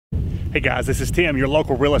Hey guys, this is Tim, your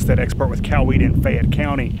local real estate expert with Coweta in Fayette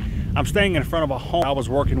County. I'm staying in front of a home. I was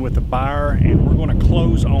working with the buyer and we're going to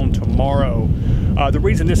close on tomorrow. The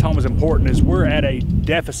reason this home is important is we're at a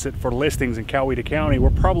deficit for listings in Coweta County. We're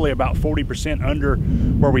probably about 40% under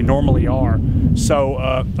where we normally are. So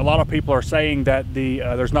a lot of people are saying that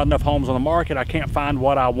there's not enough homes on the market. I can't find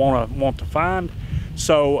what I want to find.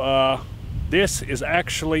 So this is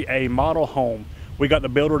actually a model home. We got the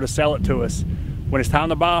builder to sell it to us. When it's time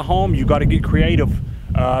to buy a home, you got to get creative.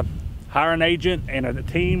 Hire an agent and a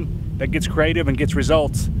team that gets creative and gets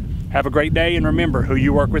results. Have a great day, and remember, who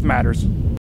you work with matters.